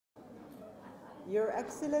Your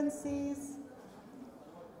Excellencies,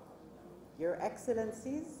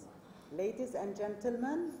 ladies and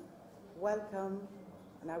gentlemen, welcome,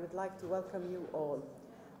 and I would like to welcome you all.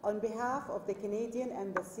 On behalf of the Canadian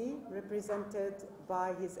Embassy, represented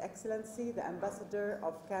by His Excellency, the Ambassador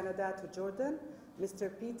of Canada to Jordan,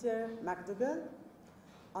 Mr. Peter McDougall,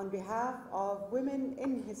 on behalf of Women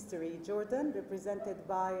in History Jordan, represented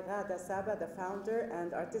by Ghada Saba, the founder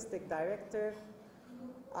and artistic director,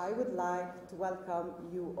 I would like to welcome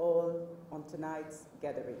you all on tonight's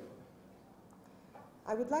gathering.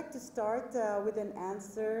 I would like to start with an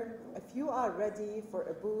answer. If you are ready for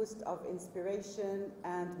a boost of inspiration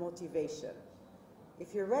and motivation.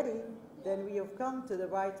 If you're ready, then we have come to the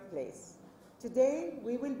right place. Today,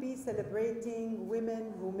 we will be celebrating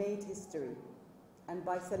women who made history. And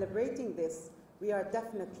by celebrating this, we are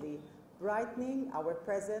definitely brightening our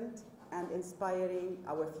present and inspiring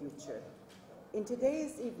our future. In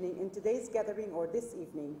today's gathering, or this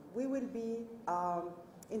evening, we will be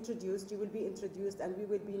you will be introduced, and we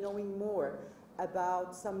will be knowing more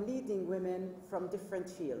about some leading women from different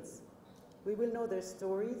fields. We will know their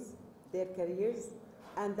stories, their careers,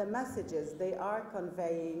 and the messages they are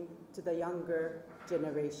conveying to the younger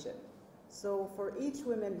generation. So for each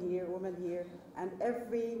woman here, and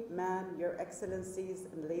every man, Your Excellencies,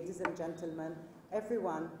 and ladies and gentlemen,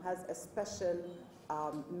 everyone has a special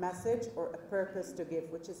message or a purpose to give,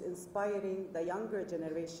 which is inspiring the younger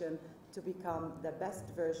generation to become the best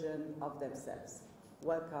version of themselves.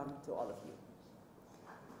 Welcome to all of you.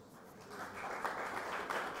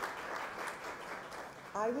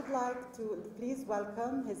 I would like to please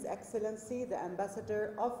welcome His Excellency, the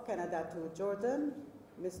Ambassador of Canada to Jordan,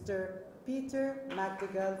 Mr. Peter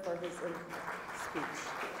McDougall, for his speech.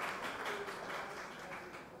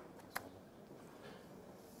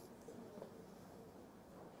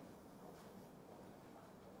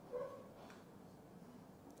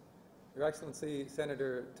 Your Excellency,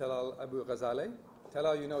 Senator Talal Abu-Ghazaleh.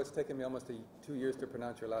 Talal, you know it's taken me almost 2 years to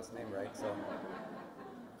pronounce your last name right, so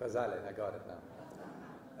Ghazaleh, I got it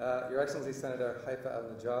now. Your Excellency, Senator Haifa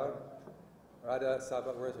Al-Najjar, Ghada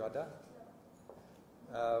Saba, where's Ghada?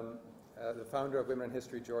 The founder of Women in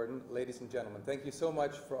History Jordan. Ladies and gentlemen, thank you so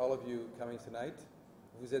much for all of you coming tonight.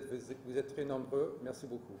 Vous êtes très nombreux. Merci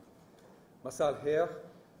beaucoup. Masa al-Khair.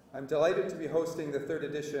 I'm delighted to be hosting the third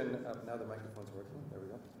edition of, now the microphone's working, there we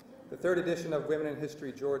go. The third edition of Women in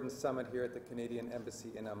History Jordan Summit here at the Canadian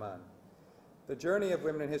Embassy in Amman. The journey of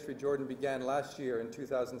Women in History Jordan began last year in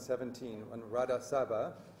 2017 when Ghada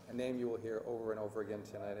Saba, a name you will hear over and over again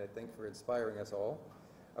tonight, I think, for inspiring us all,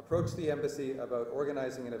 approached the embassy about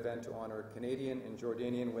organizing an event to honor Canadian and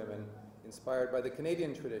Jordanian women inspired by the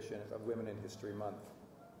Canadian tradition of Women in History Month.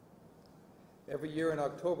 Every year in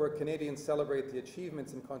October, Canadians celebrate the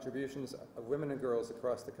achievements and contributions of women and girls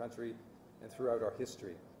across the country and throughout our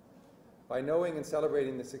history. By knowing and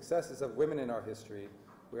celebrating the successes of women in our history,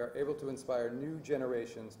 we are able to inspire new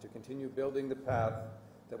generations to continue building the path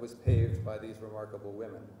that was paved by these remarkable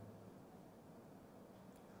women.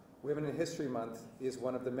 Women in History Month is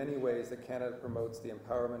one of the many ways that Canada promotes the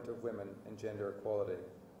empowerment of women and gender equality.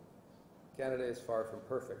 Canada is far from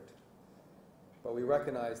perfect, but we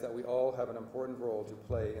recognize that we all have an important role to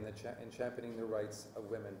play in championing the rights of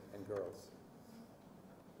women and girls.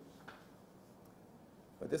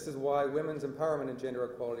 But this is why women's empowerment and gender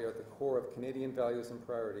equality are at the core of Canadian values and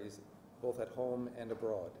priorities, both at home and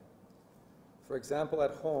abroad. For example,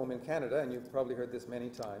 at home in Canada, and you've probably heard this many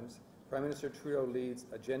times, Prime Minister Trudeau leads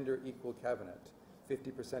a gender-equal cabinet,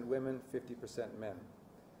 50% women, 50% men.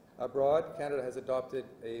 Abroad, Canada has adopted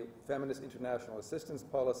a feminist international assistance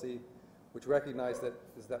policy which recognizes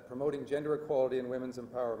that promoting gender equality and women's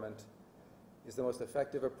empowerment is the most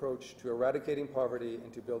effective approach to eradicating poverty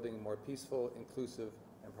and to building more peaceful, inclusive,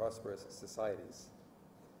 and prosperous societies.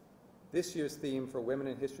 This year's theme for Women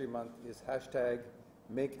in History Month is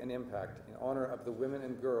 #MakeAnImpact in honor of the women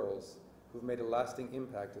and girls who've made a lasting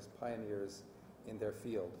impact as pioneers in their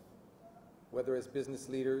field. Whether as business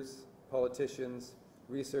leaders, politicians,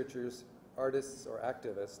 researchers, artists, or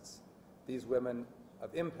activists, these women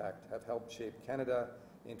of impact have helped shape Canada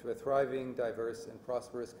into a thriving, diverse, and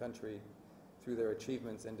prosperous country through their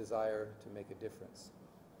achievements and desire to make a difference.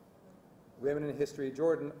 Women in History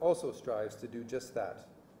Jordan also strives to do just that,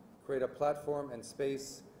 create a platform and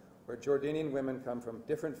space where Jordanian women come from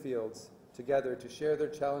different fields together to share their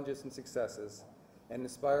challenges and successes and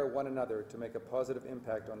inspire one another to make a positive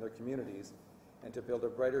impact on their communities and to build a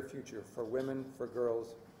brighter future for women, for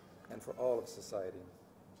girls, and for all of society.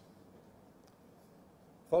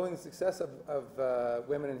 Following the success of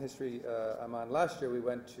Women in History Amman last year, we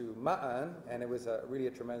went to Ma'an, and it was really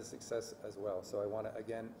a tremendous success as well. So I want to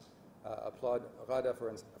again applaud Ghada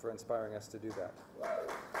for inspiring us to do that.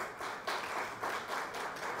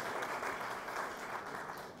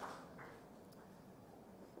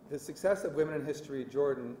 The success of Women in History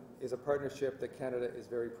Jordan is a partnership that Canada is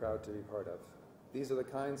very proud to be part of. These are the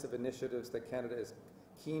kinds of initiatives that Canada is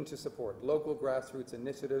keen to support, local grassroots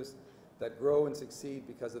initiatives that grow and succeed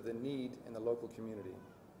because of the need in the local community.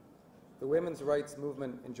 The women's rights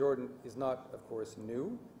movement in Jordan is not, of course,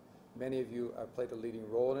 new. Many of you have played a leading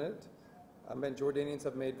role in it. And Jordanians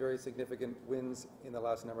have made very significant wins in the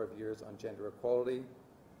last number of years on gender equality.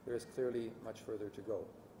 There is clearly much further to go.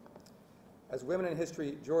 As Women in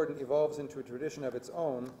History Jordan evolves into a tradition of its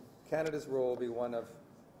own, Canada's role will be one of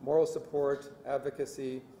moral support,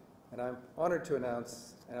 advocacy, and I'm honored to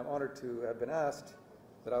announce, and I'm honored to have been asked,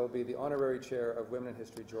 that I will be the honorary chair of Women in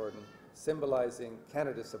History Jordan, symbolizing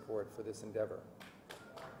Canada's support for this endeavor.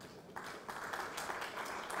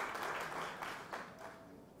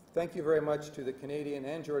 Thank you very much to the Canadian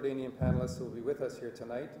and Jordanian panelists who will be with us here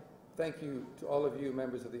tonight. Thank you to all of you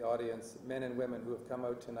members of the audience, men and women who have come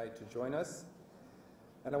out tonight to join us.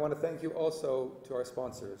 And I want to thank you also to our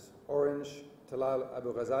sponsors, Orange, Talal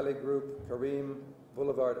Abu-Ghazaleh Group, Kareem,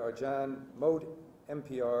 Boulevard Arjan, Mode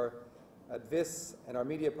MPR, Advis, and our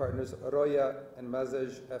media partners, Roya and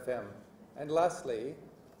Mazaj FM. And lastly,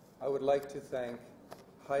 I would like to thank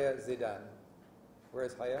Haya Zidan. Where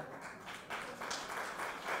is Haya?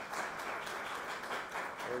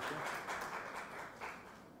 Where is she?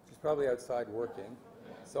 She's probably outside working.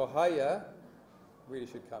 So Haya really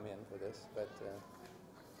should come in for this, but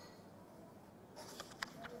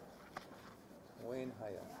Wayne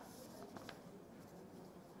Haya.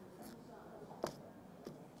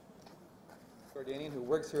 Jordanian who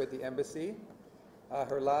works here at the embassy.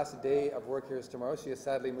 Her last day of work here is tomorrow. She is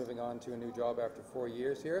sadly moving on to a new job after 4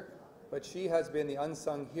 years here, but she has been the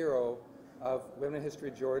unsung hero of Women in History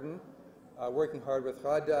Jordan, working hard with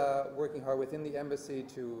Ghada, working hard within the embassy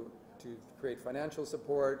to create financial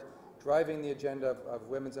support, driving the agenda of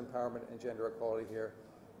women's empowerment and gender equality here.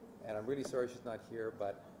 And I'm really sorry she's not here,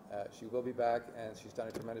 but she will be back, and she's done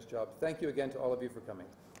a tremendous job. Thank you again to all of you for coming.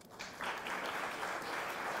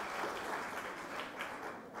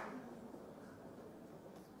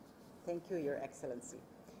 Thank you, Your Excellency.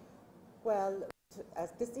 Well,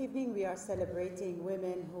 as this evening we are celebrating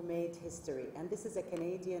women who made history, and this is a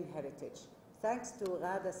Canadian heritage. Thanks to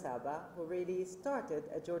Ghada Saba, who really started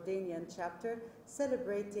a Jordanian chapter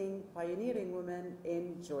celebrating pioneering women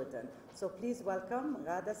in Jordan. So please welcome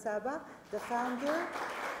Ghada Saba, the founder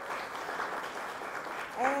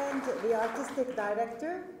and the artistic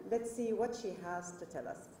director. Let's see what she has to tell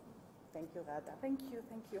us. Thank you, Ghada. Thank you,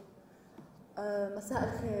 thank you. مساء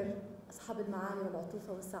الخير أصحاب المعالي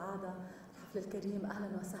والعطوفة والسعادة الحفل الكريم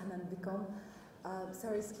أهلا وسهلا بكم.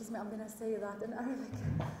 Sorry, excuse me, I'm going to say that in Arabic.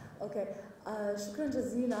 Okay. شكرا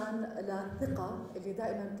جزيلا للثقة اللي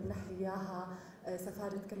دائما بتمنح لي إياها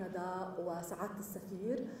سفارة كندا وسعادة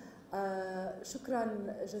السفير.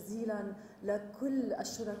 شكرا جزيلا لكل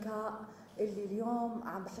الشركاء اللي اليوم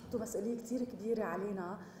عم بحطوا مسؤولية كتير كبيرة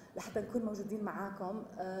علينا لحتى نكون موجودين معاكم.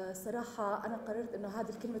 صراحة أنا قررت إنه هذه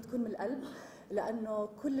الكلمة تكون من القلب، لأنه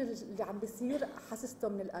كل اللي عم بيصير حسسته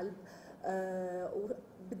من القلب.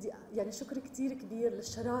 وبدي يعني شكر كتير كبير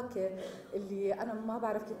للشراكة اللي أنا ما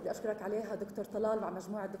بعرف كيف بدي أشكرك عليها دكتور طلال مع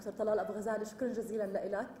مجموعة دكتور طلال أبو غزالة. شكرا جزيلا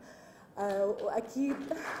لإلك.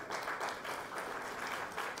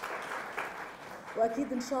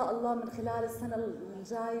 وأكيد إن شاء الله من خلال السنة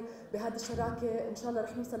الجاي بهذه الشراكة إن شاء الله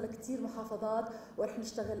رح نوصل لكتير محافظات ورح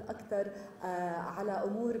نشتغل أكثر على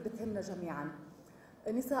أمور بتهمنا جميعاً.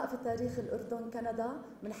 نساء في تاريخ الأردن كندا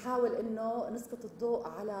بنحاول إنه نسقط الضوء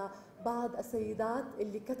على بعض السيدات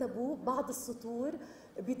اللي كتبوا بعض السطور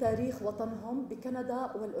بتاريخ وطنهم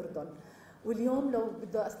بكندا والأردن. واليوم لو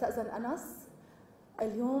بدي أستأذن أنس،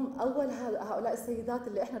 اليوم أول هؤلاء السيدات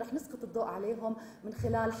اللي إحنا رح نسقط الضوء عليهم من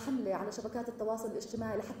خلال حملة على شبكات التواصل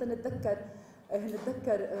الاجتماعي لحتى نتذكر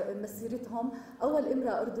مسيرتهم. أول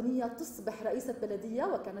امرأة أردنية تصبح رئيسة بلدية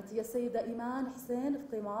وكانت هي السيدة إيمان حسين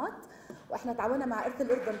فطيمات، وإحنا تعاوننا مع إرث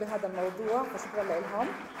الأردن بهذا الموضوع فشكرا لهم.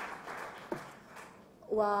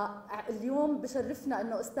 واليوم بشرفنا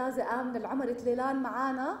إنه أستاذة آمنة العمر تليلان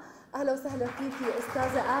معنا. أهلا وسهلا فيكي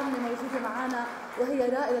أستاذة آمنة، موجودة معنا وهي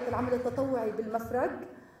رائدة العمل التطوعي بالمفرق،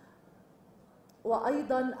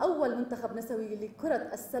 وأيضا أول منتخب نسوي لكرة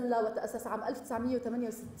السلة وتأسس عام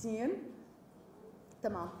 1968.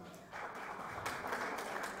 تمام.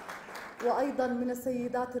 وأيضا من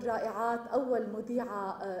السيدات الرائعات أول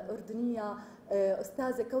مذيعة أردنية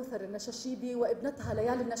أستاذة كوثر النشاشيبي وابنتها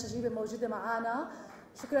ليالي النشاشيبي موجودة معنا.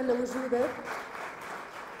 شكرا لوجودك.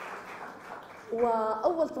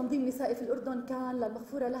 وأول تنظيم نسائي في الأردن كان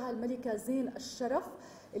المغفورة لها الملكة زين الشرف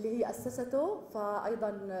اللي هي أسسته،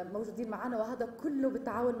 فأيضا موجودين معنا، وهذا كله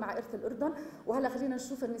بالتعاون مع إرث الأردن. وهلا خلينا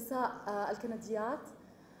نشوف النساء الكنديات.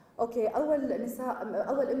 اوكي،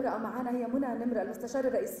 اول امراه معنا هي منى نمره، المستشاره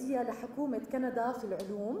الرئيسيه لحكومه كندا في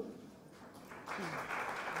العلوم.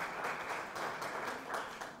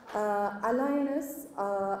 الاينس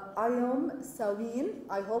ايوم ساوين،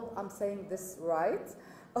 I hope I'm saying this right.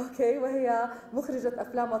 اوكي، وهي مخرجة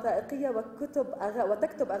افلام وثائقية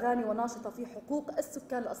وتكتب اغاني وناشطة في حقوق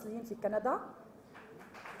السكان الاصليين في كندا.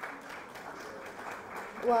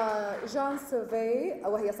 وجان سيرفي،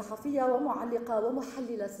 وهي صحفية ومعلقة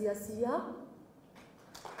ومحللة سياسية.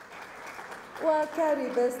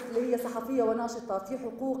 وكاري بيست اللي هي صحفية وناشطة في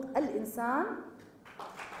حقوق الإنسان.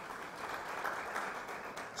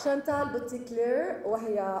 شانتال بوتيكلير،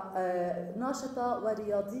 وهي ناشطة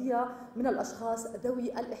ورياضية من الأشخاص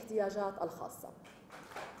ذوي الاحتياجات الخاصة.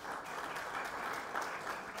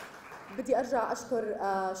 بدي أرجع أشكر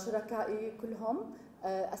شركائي كلهم،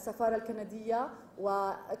 السفارة الكندية،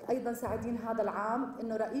 وأيضا سعيدين هذا العام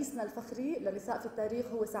إنه رئيسنا الفخري لنساء في التاريخ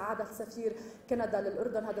هو سعادة سفير كندا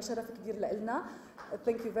للأردن، هذا شرف كبير لنا.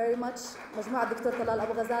 Thank you very much. مجموعة الدكتور طلال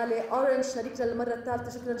أبو غزالة، أورنج شريك للمرة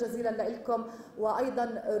الثالثة، شكرا جزيلا لكم.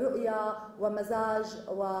 وأيضا رؤيا ومزاج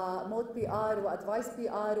ومود بي آر وأدفايس بي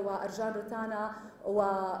آر وأرجان روتانا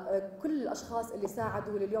وكل الأشخاص اللي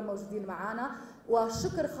ساعدوا واللي اليوم موجودين معنا.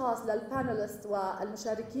 وشكر خاص للبانلست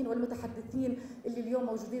والمشاركين والمتحدثين اللي اليوم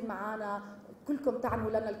موجودين معنا، كلكم تعنوا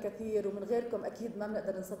لنا الكثير، ومن غيركم أكيد ما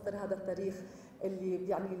بنقدر نسطر هذا التاريخ اللي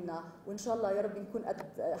بيعني لنا، وإن شاء الله يا رب نكون قد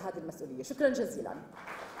هذه المسؤولية. شكرا جزيلا.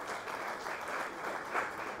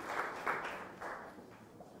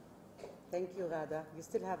 Thank you, Ghada. You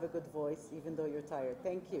still have a good voice, even though you're tired.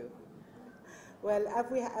 Thank you. Well,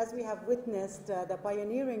 as we have witnessed, the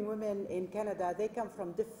pioneering women in Canada, they come from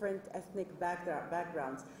different ethnic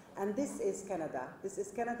backgrounds. And this is Canada. This is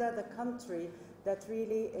Canada, the country that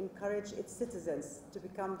really encourages its citizens to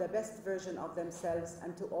become the best version of themselves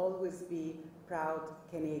and to always be proud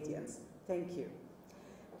Canadians. Thank you.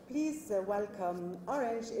 Please welcome,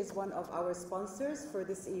 Orange is one of our sponsors for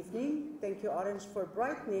this evening. Thank you, Orange, for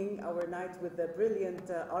brightening our night with the brilliant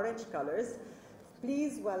orange colors.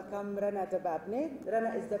 Please welcome Rana Dababne.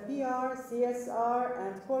 Rana is the PR, CSR,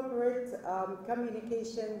 and Corporate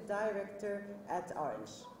Communication Director at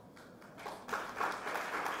Orange.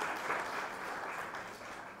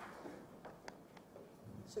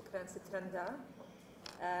 شكرا ست رندا.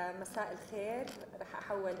 مساء الخير. رح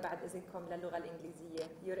أحول بعد إذنكم للغة الإنجليزية.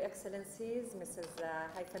 Your Excellencies, Mrs.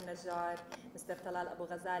 هيثم النجار, Mr. Talal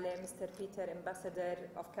Abu-Ghazaleh, Mr. Peter, Ambassador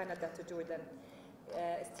of Canada to Jordan,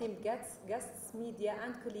 esteemed guests, media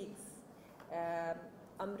and colleagues.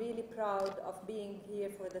 I'm really proud of being here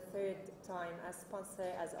for the third time as sponsor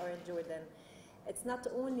as Orange Jordan. It's not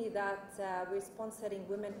only that we're sponsoring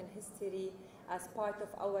women in history as part of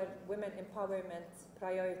our women empowerment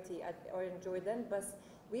priority at Orange Jordan, but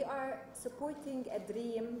we are supporting a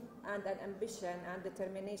dream and an ambition and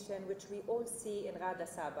determination which we all see in Ghada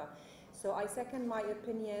Saba. So I second my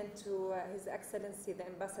opinion to His Excellency the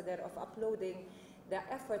Ambassador of uploading the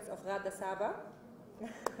efforts of Ghada Saba.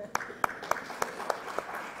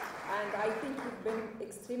 And I think we've been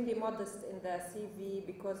extremely modest in the CV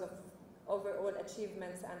because of overall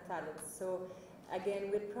achievements and talents. So again,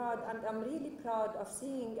 we're proud, and I'm really proud of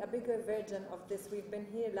seeing a bigger version of this. We've been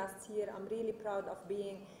here last year. I'm really proud of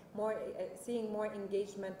seeing more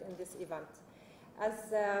engagement in this event. As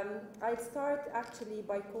I'll start actually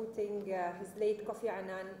by quoting his late Kofi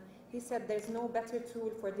Annan. He said there's no better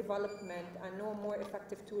tool for development and no more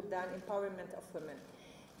effective tool than empowerment of women.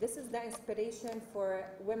 This is the inspiration for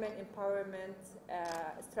women empowerment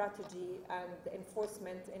strategy and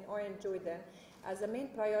enforcement in Orange Jordan as a main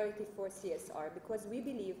priority for CSR, because we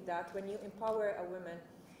believe that when you empower a woman,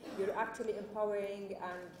 you're actually empowering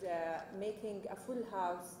and making a full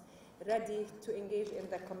house ready to engage in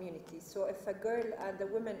the community. So if a girl and a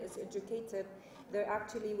woman is educated, they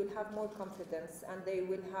actually will have more confidence and they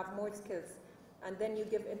will have more skills. And then you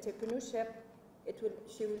give entrepreneurship, it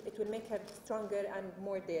will make her stronger and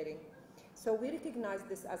more daring. So we recognize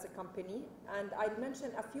this as a company, and I'll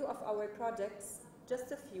mention a few of our projects,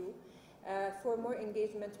 just a few. For more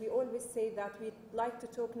engagement, we always say that we'd like to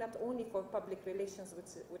talk not only for public relations,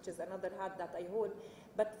 which is another hat that I hold,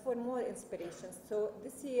 but for more inspirations. So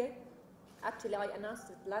this year, actually I announced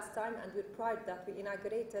it last time, and we're proud that we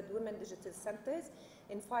inaugurated women digital centers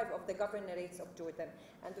in 5 of the governorates of Jordan.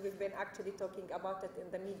 And we've been actually talking about it in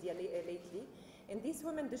the media lately. In these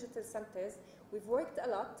women digital centers, we've worked a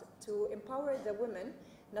lot to empower the women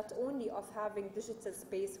not only of having digital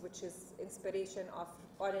space, which is inspiration of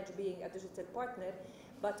Orange being a digital partner,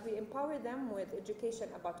 but we empower them with education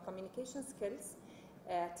about communication skills,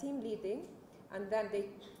 team leading, and then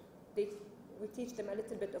we teach them a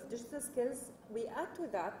little bit of digital skills. We add to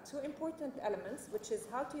that 2 important elements, which is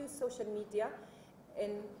how to use social media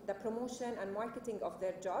in the promotion and marketing of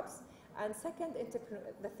their jobs. And second,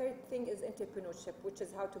 the third thing is entrepreneurship, which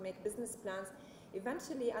is how to make business plans.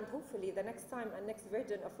 Eventually, and hopefully, the next time and next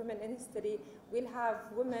version of Women in History, we'll have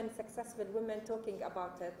women, successful women, talking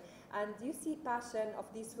about it. And you see passion of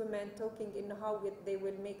these women talking in how they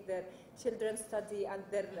will make their children study and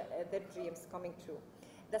their dreams coming true.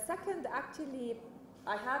 The second, actually,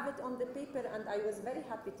 I have it on the paper, and I was very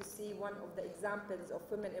happy to see one of the examples of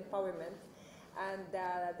women empowerment. And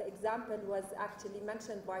the example was actually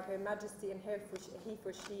mentioned by Her Majesty in her he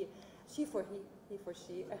for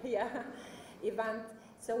she yeah, event.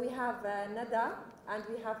 So we have Nada, and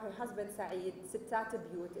we have her husband Saeed. Sittat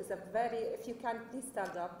Biyut is a very, if you can please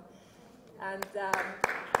stand up. And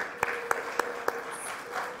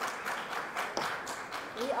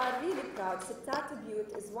we are really proud. Sittat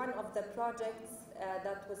Biyut is one of the projects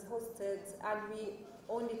that was hosted, and we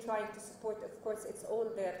only trying to support, of course, it's all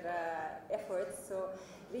their efforts. So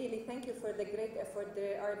really, thank you for the great effort.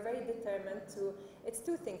 They are very determined to, it's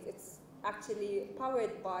 2 things. It's actually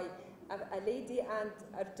powered by a lady and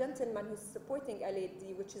a gentleman who's supporting a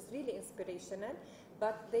lady, which is really inspirational,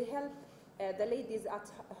 but they help the ladies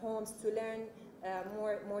at homes to learn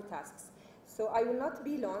more tasks. So I will not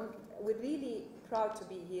be long. We're really proud to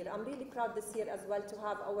be here. I'm really proud this year as well to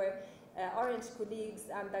have our Orange colleagues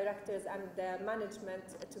and directors and management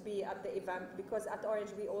to be at the event, because at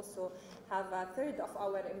Orange we also have 1/3 of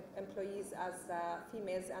our employees as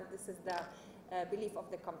females, and this is the belief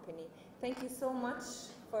of the company. Thank you so much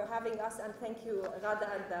for having us, and thank you,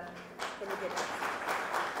 Rada and the Canadian.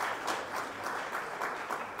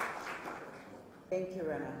 Thank you,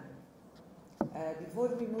 Rana. Before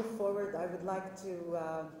we move forward, I would like to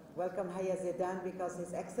welcome Haya Zedan, because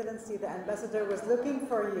His Excellency the Ambassador was looking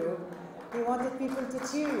for you. He wanted people to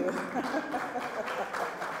cheer you.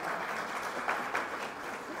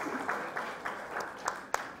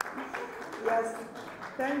 Yes,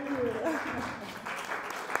 thank you.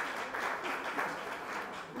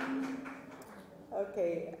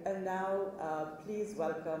 Okay, and now please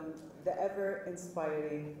welcome the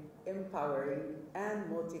ever-inspiring, empowering, and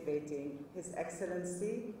motivating His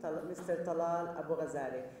Excellency, Mr. Talal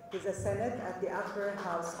Abu-Ghazaleh. He's a Senate at the Upper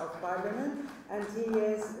House of Parliament, and he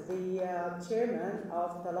is the chairman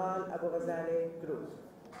of Talal Abu-Ghazaleh Group.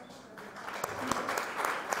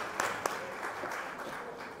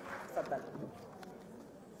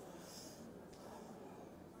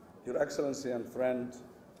 Your Excellency and friend,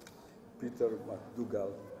 Peter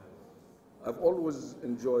McDougall, I've always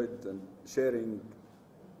enjoyed sharing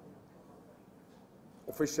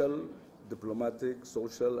official, diplomatic,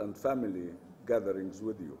 social, and family gatherings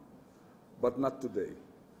with you, but not today,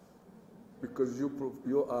 because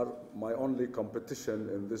you are my only competition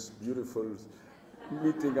in this beautiful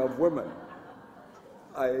meeting of women.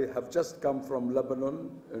 I have just come from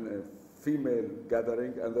Lebanon in a female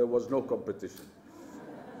gathering, and there was no competition.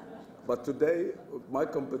 But today, my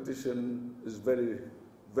competition is very,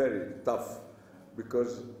 very tough,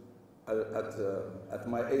 because at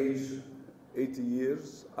my age, 80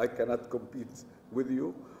 years, I cannot compete with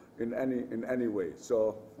you in any way.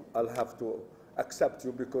 So I'll have to accept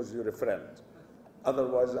you because you're a friend.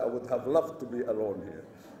 Otherwise, I would have loved to be alone here.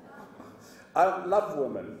 I love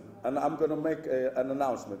women, and I'm going to make an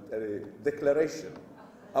announcement, a declaration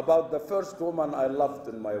about the first woman I loved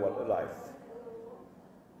in my life.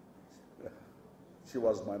 She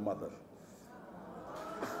was my mother.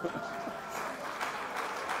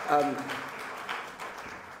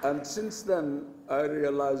 And since then, I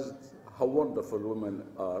realized how wonderful women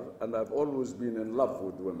are, and I've always been in love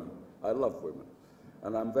with women. I love women.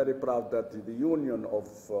 And I'm very proud that the Union of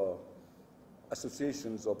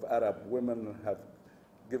Associations of Arab Women have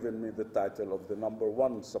given me the title of the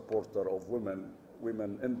 #1 supporter of women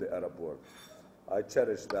in the Arab world. I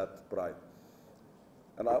cherish that pride.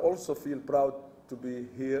 And I also feel proud to be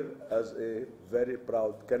here as a very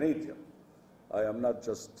proud Canadian. I am not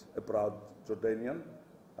just a proud Jordanian,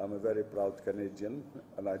 I'm a very proud Canadian,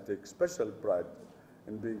 and I take special pride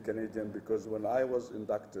in being Canadian, because when I was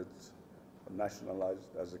inducted,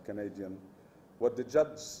 nationalized as a Canadian, what the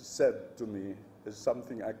judge said to me is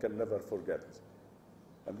something I can never forget.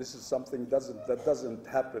 And this is something that doesn't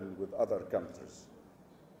happen with other countries.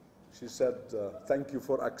 She said, thank you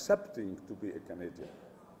for accepting to be a Canadian.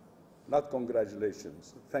 Not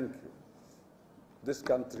congratulations, thank you. This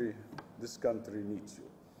country needs you.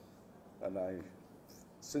 And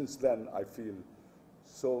since then, I feel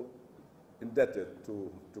so indebted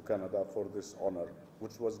to Canada for this honor,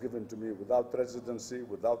 which was given to me without residency,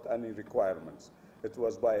 without any requirements. It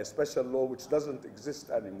was by a special law which doesn't exist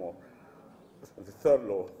anymore, the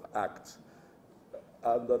Thurlow Act.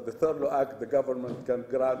 Under the Thurlow Act, the government could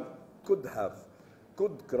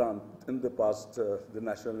grant in the past the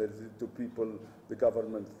nationality to people the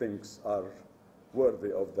government thinks are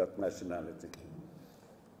worthy of that nationality.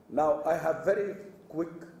 Now, I have very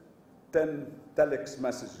quick 10 telex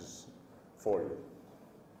messages for you.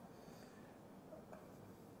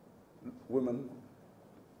 Women,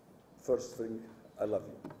 first thing, I love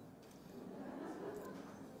you.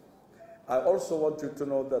 I also want you to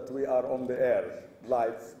know that we are on the air,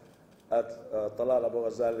 live, at Talal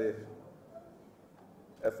Abu-Ghazaleh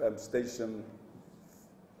FM station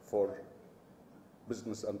for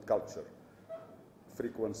business and culture,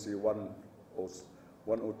 frequency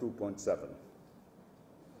 102.7.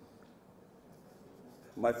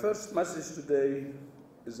 My first message today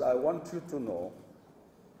is I want you to know,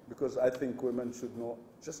 because I think women should know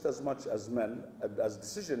just as much as men and as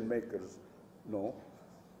decision makers know,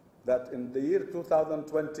 that in the year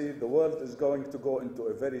 2020, the world is going to go into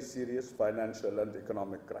a very serious financial and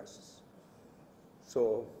economic crisis.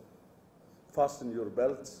 So fasten your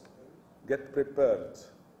belts, get prepared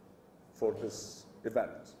for this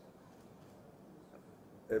event.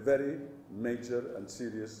 A very major and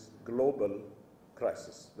serious global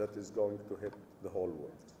crisis that is going to hit the whole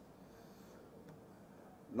world.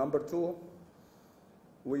 Number two,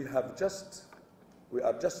 we are just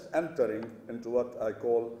entering into what I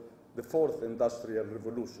call the fourth industrial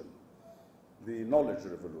revolution, the knowledge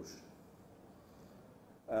revolution.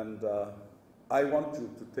 And I want you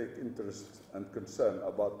to take interest and concern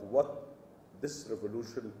about what this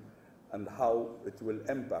revolution and how it will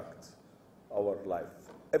impact our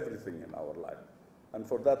life, everything in our life. And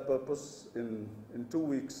for that purpose, in 2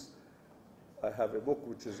 weeks, I have a book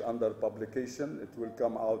which is under publication. It will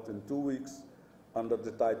come out in 2 weeks under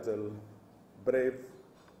the title Brave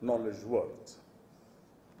Knowledge World.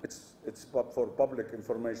 It's for public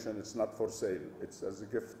information. It's not for sale. It's as a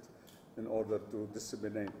gift in order to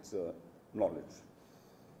disseminate knowledge.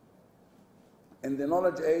 In the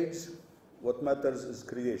knowledge age, what matters is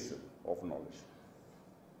creation of knowledge.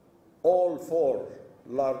 All 4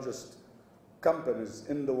 largest companies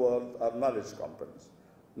in the world are knowledge companies.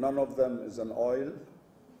 None of them is an oil,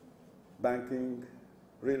 banking,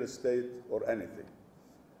 real estate, or anything.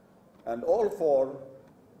 And all 4,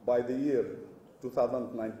 by the year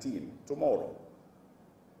 2019, tomorrow,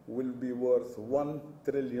 will be worth $1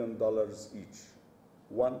 trillion each.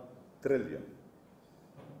 1 trillion,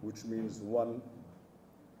 which means 1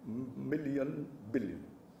 million billion.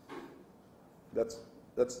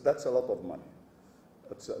 That's a lot of money.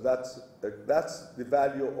 That's the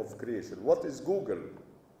value of creation. What is Google,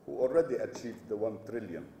 who already achieved the 1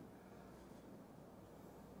 trillion?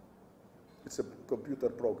 It's a computer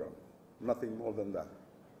program, nothing more than that.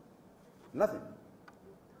 Nothing.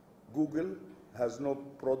 Google has no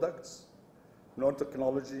products, no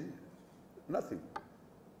technology, nothing.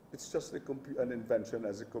 It's just an invention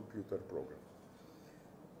as a computer program.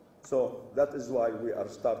 So that is why we are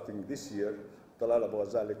starting this year Talal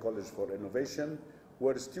Abu-Ghazaleh College for Innovation,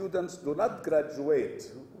 where students do not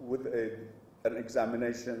graduate with an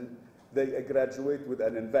examination, they graduate with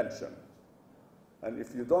an invention. And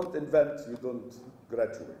if you don't invent, you don't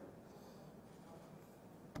graduate.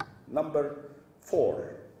 Number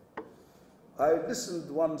 4, I listened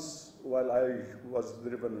once while I was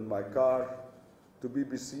driven in my car to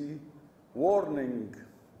BBC warning,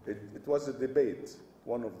 it was a debate,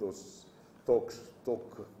 one of those talk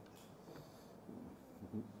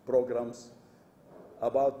programs,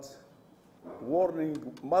 about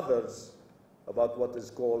warning mothers about what is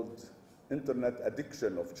called internet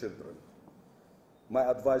addiction of children. My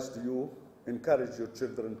advice to you, encourage your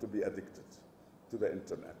children to be addicted to the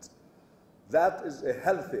internet. That is a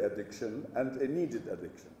healthy addiction and a needed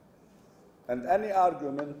addiction. And any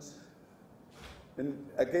argument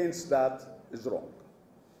against that is wrong.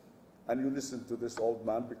 And you listen to this old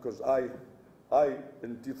man, because I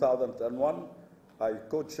in 2001, I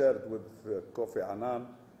co-chaired with Kofi Annan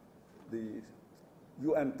the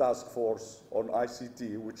UN task force on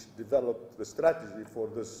ICT, which developed the strategy for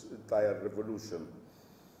this entire revolution.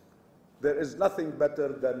 There is nothing better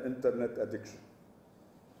than internet addiction.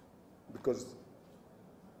 Because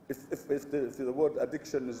if the word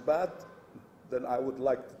addiction is bad, then I would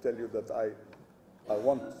like to tell you that I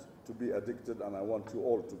want to be addicted, and I want you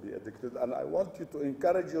all to be addicted, and I want you to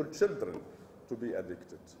encourage your children to be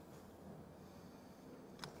addicted.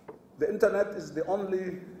 The internet is the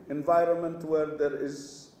only environment where there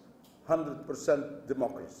is 100%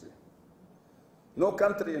 democracy. No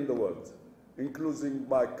country in the world, including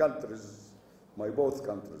my countries, my both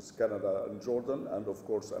countries, Canada and Jordan, and of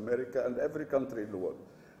course America, and every country in the world.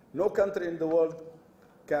 No country in the world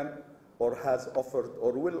can or has offered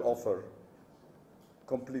or will offer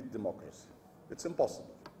complete democracy. It's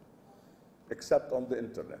impossible, except on the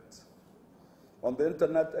internet. On the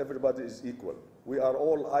internet, everybody is equal. We are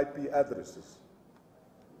all IP addresses.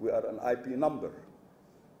 We are an IP number.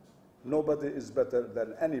 Nobody is better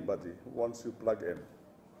than anybody once you plug in.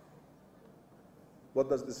 What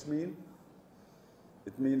does this mean?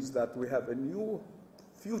 It means that we have a new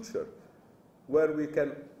future where we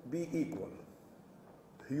can be equal.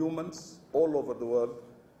 Humans all over the world,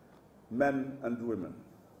 men and women.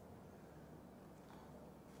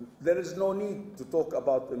 There is no need to talk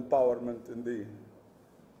about empowerment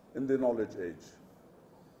in the knowledge age.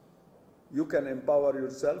 You can empower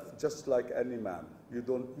yourself just like any man. You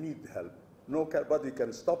don't need help. Nobody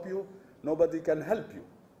can stop you. Nobody can help you.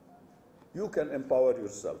 You can empower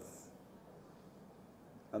yourself.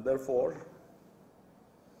 And therefore,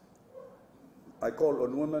 I call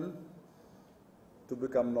on women to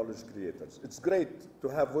become knowledge creators. It's great to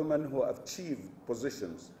have women who have achieved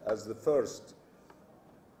positions as the first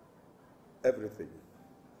everything.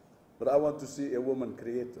 But I want to see a woman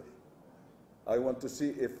creator. I want to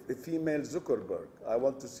see a female Zuckerberg. I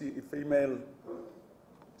want to see a female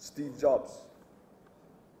Steve Jobs.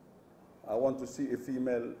 I want to see a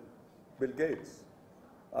female Bill Gates.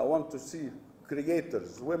 I want to see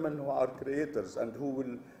creators, women who are creators and who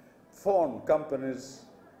will form companies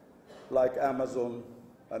like Amazon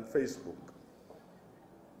and Facebook.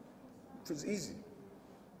 It is easy.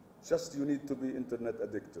 Just you need to be internet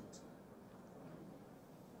addicted.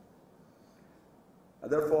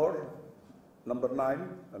 And therefore, number 9,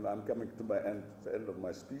 and I'm coming to the end of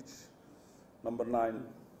my speech. Number 9,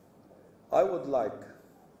 I would like,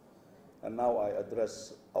 and now I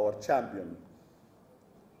address our champion,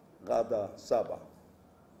 Ghada Saba.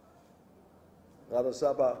 Ghada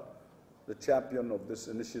Saba, the champion of this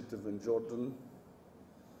initiative in Jordan.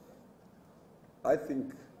 I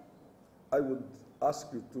think I would ask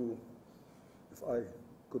you to, if I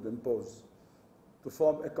could impose, to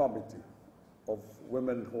form a committee of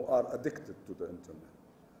women who are addicted to the internet,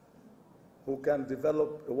 who can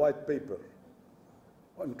develop a white paper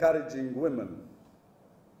encouraging women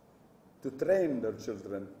to train their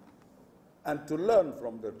children and to learn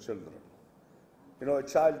from their children. You know, a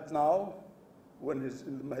child now, when he's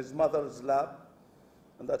in his mother's lap,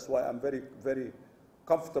 and that's why I'm very, very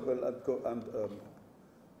comfortable and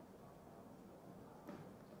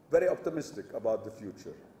very optimistic about the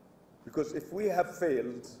future. Because if we have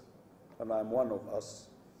failed, and I'm one of us,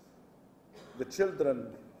 the children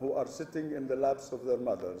who are sitting in the laps of their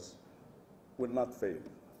mothers will not fail.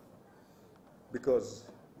 Because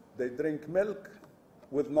they drink milk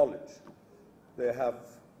with knowledge. They have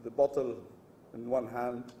the bottle in one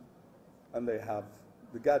hand, and they have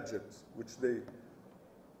the gadgets which they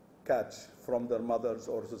catch from their mothers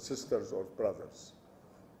or the sisters or brothers.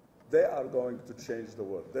 They are going to change the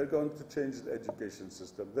world. They're going to change the education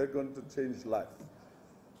system. They're going to change life.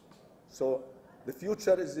 So the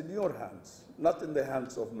future is in your hands, not in the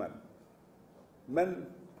hands of men. Men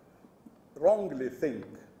wrongly think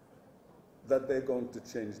that they're going to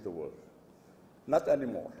change the world. Not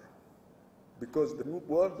anymore. Because the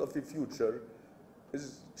world of the future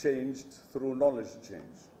is changed through knowledge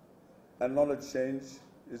change. And knowledge change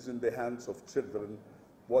is in the hands of children,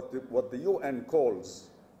 what the UN calls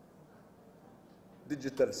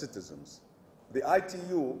digital citizens. The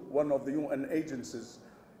ITU, one of the UN agencies,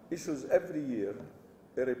 issues every year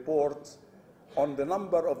a report on the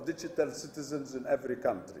number of digital citizens in every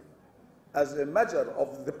country as a measure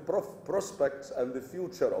of the prospects and the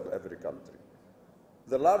future of every country.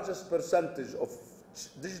 The largest percentage of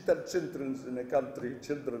digital children in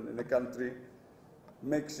a country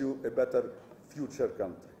makes you a better future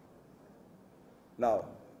country. Now,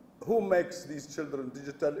 who makes these children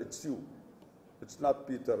digital? It's you. It's not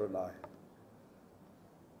Peter and I.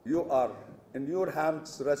 You are, in your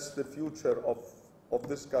hands rests the future of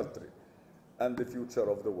this country and the future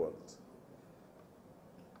of the world.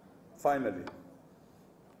 Finally,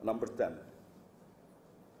 number 10.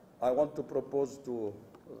 I want to propose to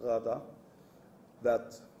Ghada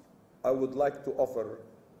that I would like to offer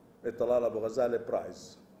a Talal Abu-Ghazaleh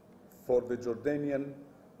Prize for the Jordanian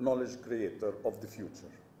knowledge creator of the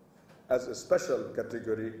future as a special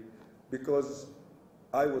category, because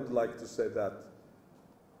I would like to say that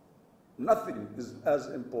nothing is as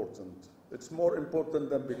important. It's more important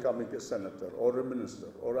than becoming a senator or a minister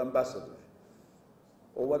or ambassador.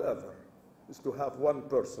 or whatever, is to have one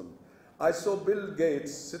person. I saw Bill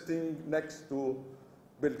Gates sitting next to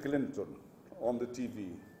Bill Clinton on the TV.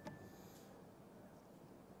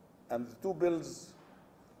 And the two Bills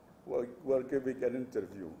were giving an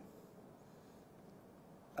interview.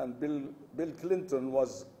 And Bill Clinton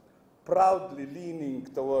was proudly leaning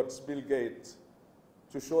towards Bill Gates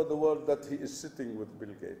to show the world that he is sitting with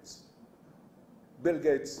Bill Gates. Bill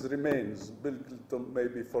Gates remains. Bill Clinton may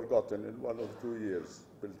be forgotten in 1 or 2 years,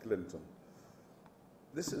 Bill Clinton.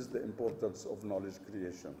 This is the importance of knowledge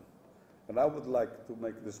creation. And I would like to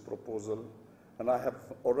make this proposal, and I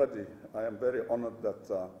am very honored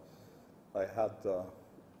that I had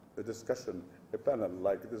a discussion, a panel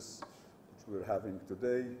like this, which we're having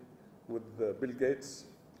today, with Bill Gates,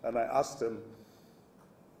 and I asked him,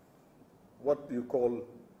 what do you call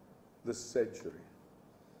this century?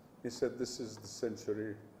 He said, this is the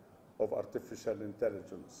century of artificial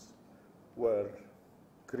intelligence, where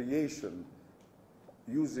creation,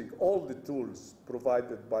 using all the tools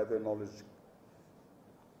provided by the knowledge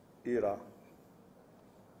era,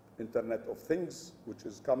 Internet of Things, which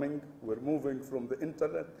is coming. We're moving from the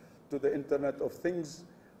Internet to the Internet of Things,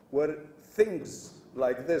 where things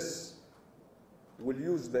like this will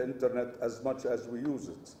use the Internet as much as we use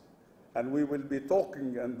it. And we will be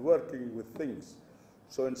talking and working with things.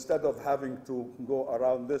 So instead of having to go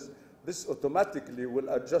around this automatically will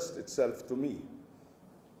adjust itself to me.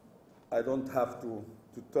 I don't have to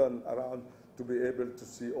turn around to be able to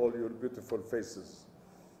see all your beautiful faces.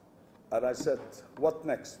 And I said, what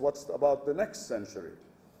next? What's about the next century?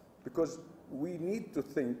 Because we need to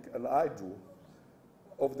think, and I do,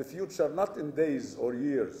 of the future not in days or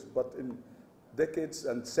years, but in decades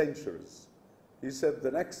and centuries. He said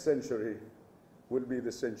the next century will be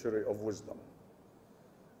the century of wisdom.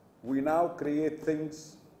 We now create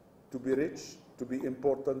things to be rich, to be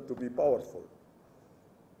important, to be powerful.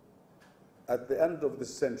 At the end of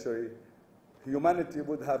this century, humanity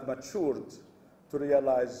would have matured to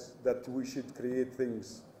realize that we should create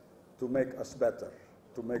things to make us better,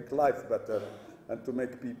 to make life better, and to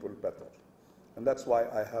make people better. And that's why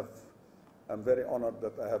I'm very honored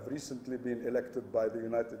that I have recently been elected by the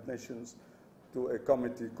United Nations to a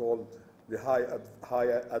committee called the High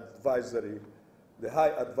Advisory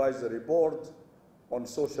Board on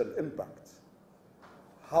Social Impact.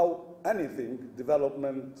 How anything,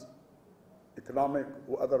 development, economic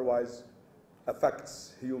or otherwise,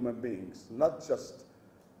 affects human beings, not just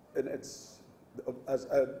in its,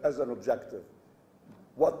 as an objective.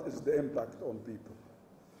 What is the impact on people?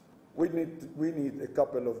 We need a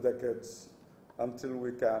couple of decades until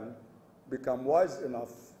we can become wise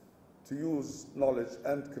enough to use knowledge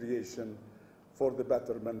and creation for the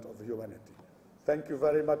betterment of humanity. Thank you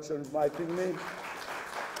very much for inviting me.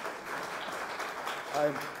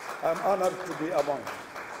 I'm honored to be among you.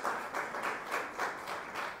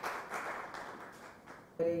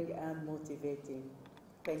 And motivating.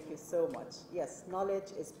 Thank you so much. Yes,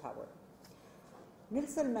 knowledge is power.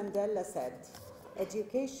 Nelson Mandela said,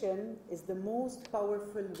 education is the most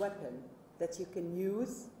powerful weapon that you can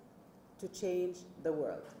use to change the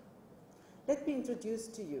world. Let me introduce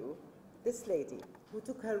to you this lady who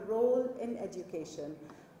took her role in education,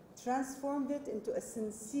 transformed it into a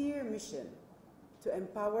sincere mission to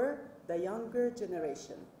empower the younger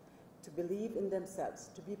generation to believe in themselves,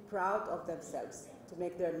 to be proud of themselves, to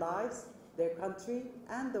make their lives, their country,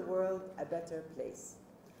 and the world a better place.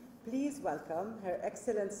 Please welcome Her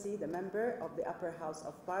Excellency, the member of the Upper House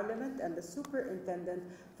of Parliament and the Superintendent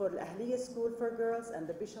for the Ahliya School for Girls and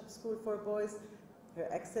the Bishop School for Boys, Her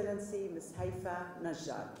Excellency Ms. Haifa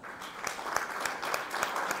Najjar.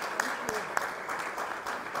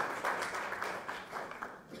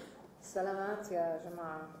 سلامات يا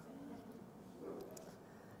جماعة.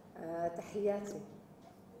 تحياتي.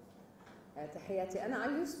 I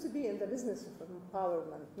used to be in the business of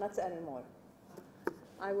empowerment, not anymore.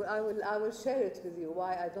 I will share it with you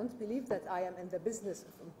why I don't believe that I am in the business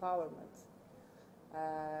of empowerment.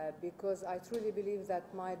 Because I truly believe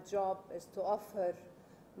that my job is to offer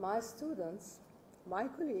my students, my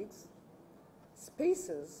colleagues,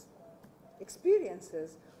 spaces,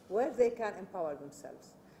 experiences where they can empower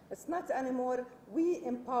themselves. It's not anymore we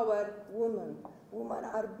empower women. Women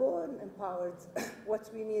are born empowered. What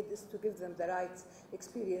we need is to give them the right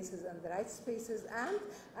experiences and the right spaces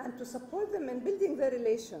and to support them in building their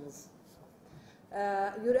relations.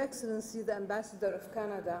 Your Excellency, the Ambassador of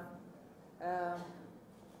Canada,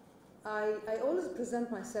 I always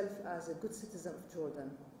present myself as a good citizen of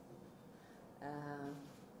Jordan.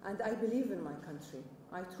 And I believe in my country.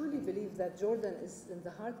 I truly believe that Jordan is in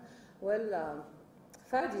the heart. Well,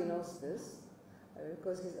 Fadi knows this.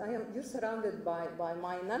 because you're surrounded by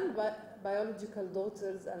my non-biological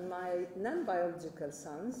daughters and my non-biological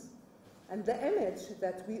sons, and the image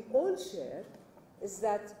that we all share is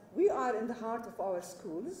that we are in the heart of our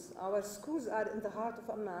schools. Our schools are in the heart of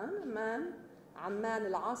Amman.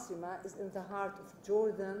 Amman al-Asima is in the heart of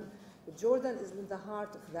Jordan. Jordan is in the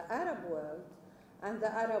heart of the Arab world, and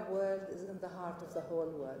the Arab world is in the heart of the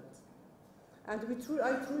whole world. And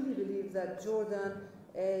I truly believe that Jordan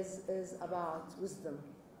is about wisdom.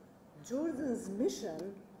 Jordan's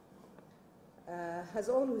mission has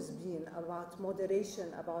always been about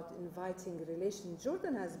moderation, about inviting relation.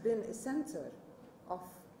 Jordan has been a center of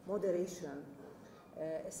moderation,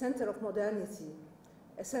 a center of modernity,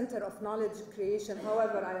 a center of knowledge creation,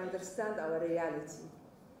 however I understand our reality.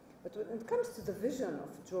 But when it comes to the vision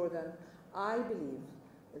of Jordan, I believe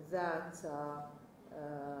that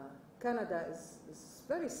Canada is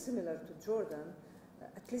very similar to Jordan,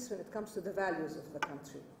 at least when it comes to the values of the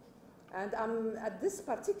country. And at this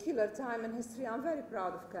particular time in history, I'm very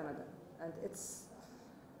proud of Canada and its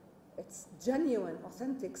genuine,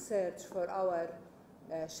 authentic search for our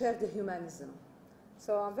shared humanism.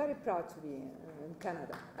 So I'm very proud to be in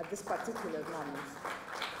Canada at this particular moment.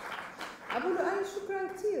 أقول له أي شكرا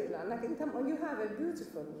كثير لأنك أنت you have a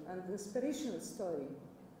beautiful and inspirational story.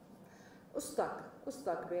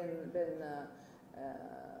 قصتك بين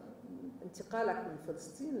انتقالك من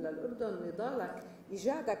فلسطين للأردن، نضالك،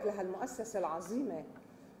 إيجادك لهالمؤسسة العظيمة،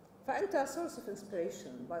 فأنت source of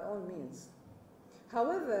inspiration by all means.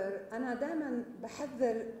 However, أنا دائما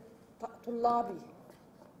بحذر طلابي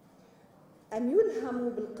أن يلهموا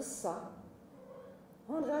بالقصة.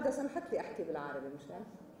 هون غادة سمحت لي أحكي بالعربي مشان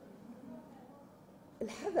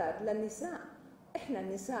الحذر للنساء. إحنا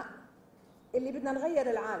النساء اللي بدنا نغير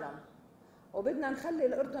العالم وبدنا نخلي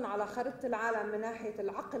الأردن على خريطة العالم من ناحية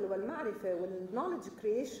العقل والمعرفة والكنولوجي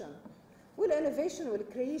كرييشن والانوفيشن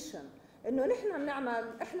والكرييشن، إنه نحن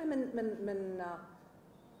بنعمل إحنا من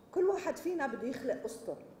كل واحد فينا بده يخلق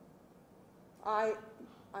قصته.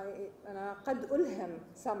 أنا قد ألهم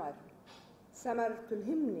سمر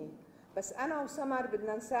تلهمني، بس أنا وسمر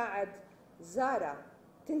بدنا نساعد زارة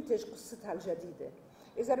تنتج قصتها الجديدة.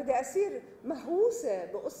 إذا بدي أصير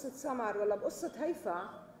مهووسة بقصة سمر ولا بقصة هيفا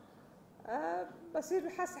بصير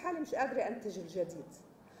بحس حالي مش قادرة أنتج الجديد.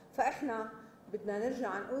 فإحنا بدنا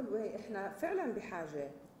نرجع نقول إحنا فعلا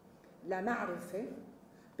بحاجة لمعرفة،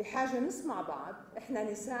 بحاجة نسمع بعض.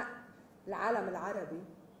 إحنا نساء العالم العربي،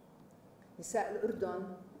 نساء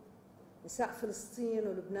الأردن، نساء فلسطين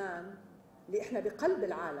ولبنان اللي إحنا بقلب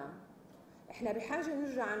العالم. إحنا بحاجة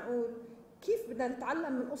نرجع نقول كيف بدنا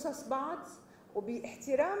نتعلم من قصص بعض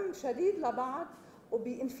وباحترام شديد لبعض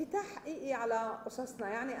وبانفتاح حقيقي على قصصنا.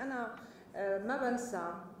 يعني أنا ما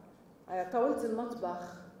بنسى طاولة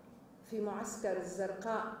المطبخ في معسكر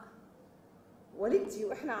الزرقاء، والدتي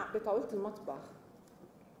وإحنا بطاولة المطبخ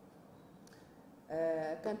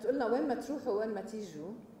كانت تقول لنا وين ما تروحوا وين ما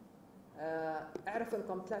تيجوا اعرفوا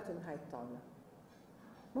انكم طلعتوا من هاي الطاولة.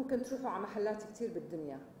 ممكن تروحوا على محلات كتير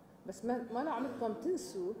بالدنيا بس ما لو عملكم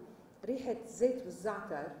تنسوا ريحة زيت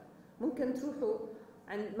والزعتر. ممكن تروحوا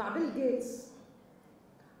مع بيل جيتس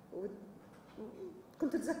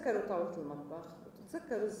كنت تتذكروا طاولة المطبخ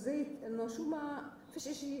وتتذكروا الزيت، انه شو ما فيش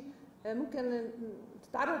اشي ممكن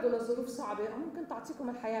تتعرضوا لظروف صعبة او ممكن تعطيكم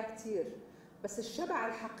الحياة كتير، بس الشبع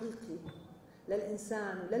الحقيقي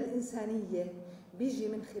للإنسان وللإنسانية بيجي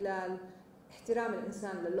من خلال احترام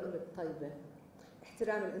الإنسان للقمة الطيبة،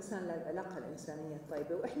 احترام الإنسان للعلاقة الإنسانية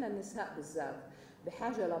الطيبة. وإحنا النساء بالذات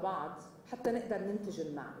بحاجة لبعض حتى نقدر ننتج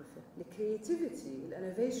المعرفة. الكرياتيفيتي،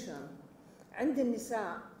 الانوفيشن عند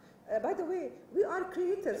النساء. By the way, we are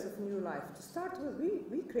creators of new life. To start with,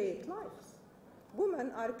 we create lives. Women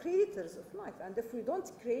are creators of life, and if we don't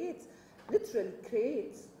create, literally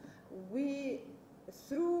create,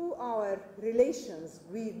 through our relations,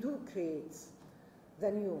 we do create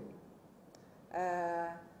the new.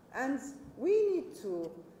 And we need to,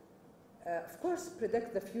 of course, predict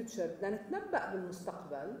the future. بدنا نتنبأ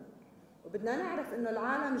بالمستقبل وبدنا نعرف إنه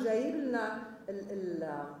العالم جايب لنا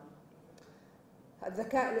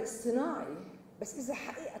الذكاء الاصطناعي، بس إذا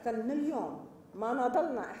حقيقة من اليوم ما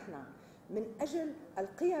نضلنا إحنا من أجل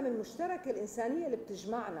القيم المشتركة الإنسانية اللي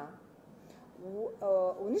بتجمعنا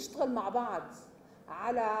ونشتغل مع بعض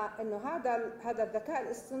على إنه هذا الذكاء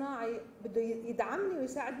الاصطناعي بده يدعمني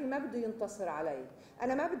ويساعدني، ما بده ينتصر علي.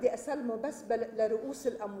 أنا ما بدي أسلمه بس لرؤوس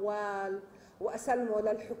الأموال وأسلمه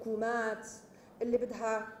للحكومات اللي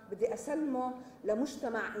بدي أسلمه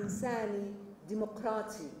لمجتمع إنساني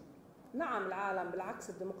ديمقراطي. نعم العالم بالعكس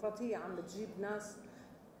الديمقراطية عم بتجيب ناس،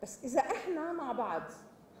 بس إذا إحنا مع بعض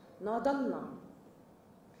ناضلنا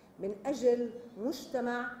من أجل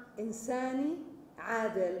مجتمع إنساني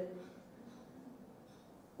عادل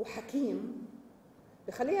وحكيم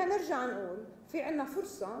بخلينا نرجع نقول في عنا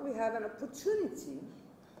فرصة we have an opportunity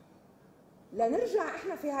لنرجع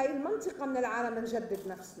احنا في هاي المنطقة من العالم نجدد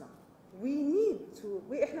نفسنا. we need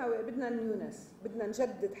to احنا بدنا نيونس، بدنا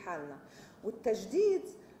نجدد حالنا، والتجديد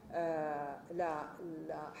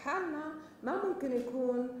لحالنا ما ممكن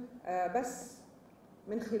يكون بس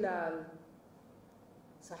من خلال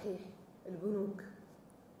صحيح البنوك،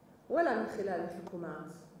 ولا من خلال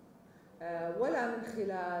الحكومات، ولا من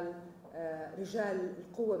خلال رجال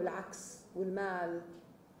القوة بالعكس والمال.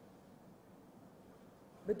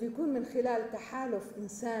 بده يكون من خلال تحالف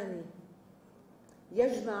إنساني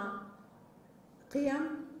يجمع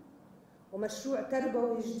قيم ومشروع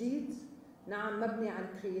تربوي جديد، نعم مبني على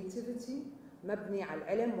الكرياتيفيتي، مبني على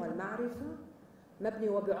العلم والمعرفة، مبني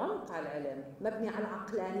وبعمق على العلم، مبني على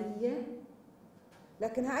العقلانية.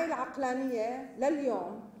 لكن هاي العقلانية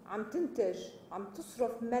لليوم عم تنتج، عم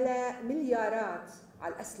تصرف مليارات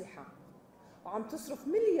على الأسلحة، وعم تصرف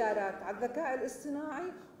مليارات على الذكاء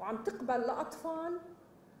الاصطناعي، وعم تقبل لأطفال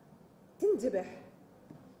تنذبح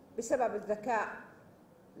بسبب الذكاء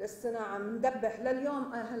الاصطناعي. مندبح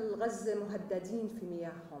لليوم أهل غزة مهددين في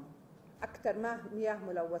مياههم، أكثر ما مياه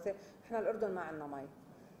ملوثة. إحنا الأردن ما عندنا مي.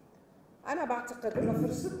 أنا بعتقد إنه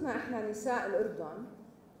فرصتنا إحنا نساء الأردن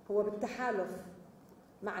هو بالتحالف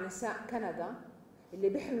مع نساء كندا اللي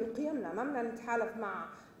بيحملوا قيمنا. ما بدنا نتحالف مع،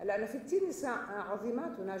 لأنه في كثير نساء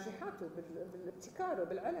عظيمات وناجحات بالابتكار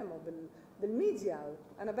وبالعلم وبالميديا.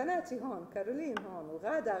 أنا بناتي هون، كارولين هون،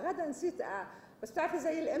 وغادة نسيت، بس بتعرفي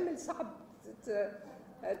زي الأم اللي صعب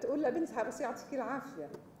تقول لبنتها بس يعطيك العافية.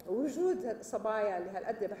 وجود صبايا اللي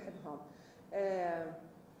هالقد بحبهم.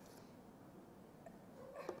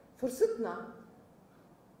 فرصتنا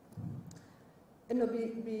إنه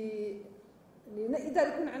نقدر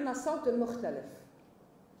يكون عندنا الصوت المختلف.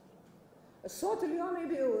 الصوت اليومي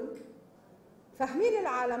بيقول فاهمين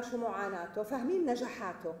العالم شو معاناته، فاهمين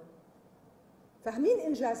نجاحاته، فاهمين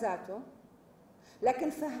إنجازاته، لكن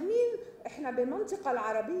فاهمين إحنا بالمنطقة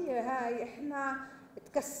العربية هاي إحنا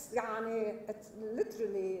يعني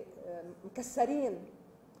literally مكسرين.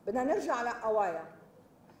 بدنا نرجع لقوايا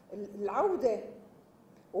العودة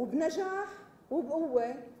وبنجاح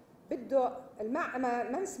وبقوة. بده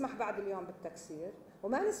ما نسمح بعد اليوم بالتكسير،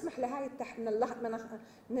 وما نسمح لهاي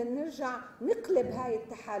نرجع نقلب هاي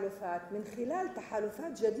التحالفات من خلال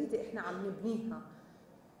تحالفات جديدة احنا عم نبنيها.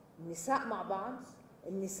 النساء مع بعض،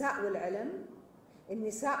 النساء والعلم،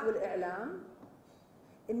 النساء والإعلام،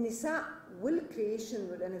 النساء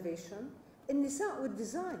والكرييشن والانوفيشن، النساء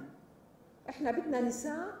والديزاين. احنا بدنا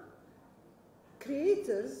نساء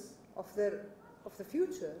creators of the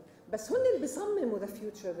future، بس هن اللي بيصمموا the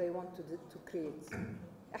future they want to create.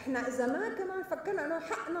 احنا اذا ما كمان فكرنا انه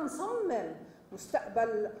حقنا نصمم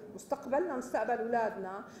مستقبلنا، مستقبل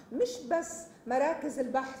اولادنا، مش بس مراكز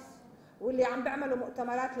البحث واللي عم بيعملوا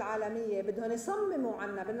مؤتمرات العالميه بدهم يصمموا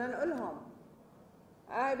عنا، بدنا نقولهم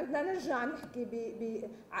بدنا نرجع نحكي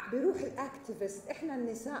بروح الاكتيفيست. احنا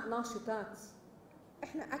النساء ناشطات،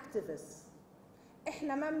 احنا اكتيفيست.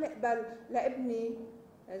 احنا ما بنقبل لابني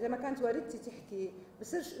زي ما كانت والدتي تحكي،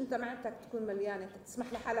 بصيرش انت معدتك تكون مليانه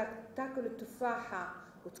تسمح لحالك تاكل التفاحه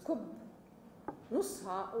وتكب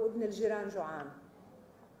نصها وابن الجيران جوعان.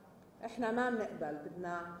 احنا ما بنقبل،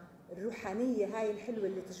 بدنا الروحانيه هاي الحلوه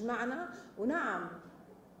اللي تجمعنا. ونعم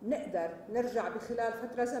نقدر نرجع بخلال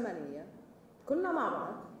فتره زمنيه كلنا مع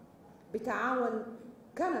بعض بتعاون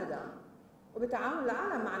كندا وبتعاون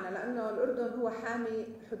العالم معنا، لانه الاردن هو حامي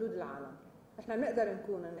حدود العالم. احنا بنقدر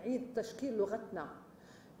نعيد تشكيل لغتنا،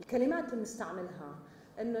 الكلمات اللي بنستعملها،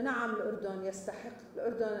 انه نعم الاردن يستحق.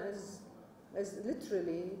 الاردن is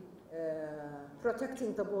literally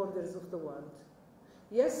protecting the borders of the world.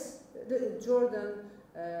 Yes, Jordan,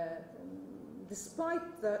 despite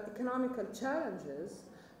the economical challenges,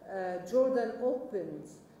 Jordan opened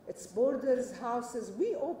its borders, houses. We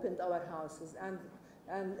opened our houses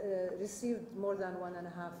and received more than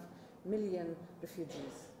 1.5 million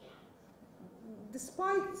refugees.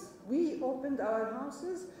 Despite we opened our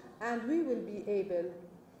houses, and we will be able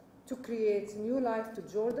to create new life to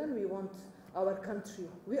Jordan. We want our country.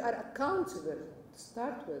 We are accountable to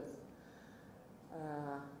start with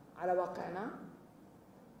على واقعنا,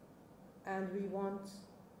 and we want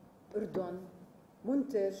أردن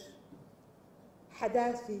منتج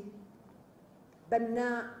حداثي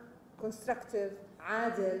بناء constructive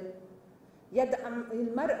عادل يدعم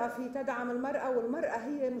المرأة، تدعم المرأة، والمرأة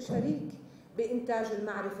هي شريك بإنتاج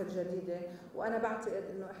المعرفة الجديدة. وأنا بعتقد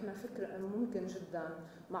إنه إحنا فكرة ممكن جدا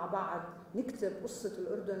مع بعض نكتب قصة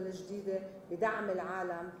الأردن الجديدة بدعم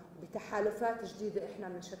العالم، بتحالفات جديدة إحنا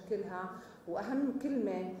بنشكلها. وأهم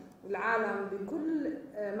كلمة، العالم بكل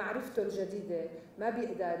معرفته الجديدة ما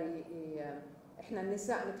بيقدر إحنا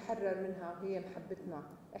النساء نتحرر منها، وهي محبتنا.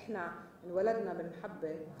 إحنا انولدنا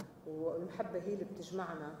بالمحبة، والمحبة هي اللي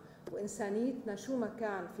بتجمعنا، وإنسانيتنا شو ما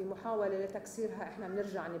كان في محاولة لتكسيرها إحنا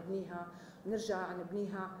بنرجع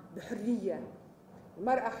نبنيها بحرية.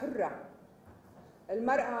 المرأة حرة.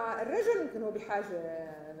 الرجل يمكن هو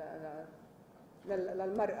بحاجة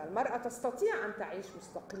للمرأة. المرأة تستطيع أن تعيش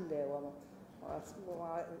مستقلة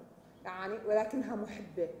يعني ولكنها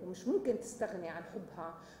محبة، ومش ممكن تستغني عن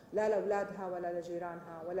حبها لا لأولادها ولا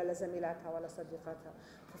لجيرانها ولا لزميلاتها ولا صديقاتها.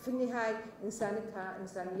 ففي النهاية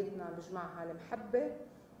إنسانيتنا بجمعها المحبة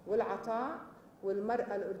والعطاء.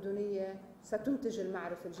 والمرأة الأردنية ستنتج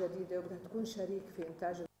المعرفة الجديدة، وبدها تكون شريك في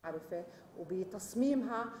إنتاج المعرفة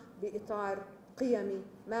وبتصميمها بإطار قيمي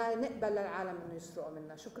ما نقبل للعالم إنه يسرقوا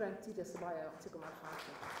منا. شكرا كثير يا صبايا، يعطيكم الف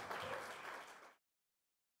عافية.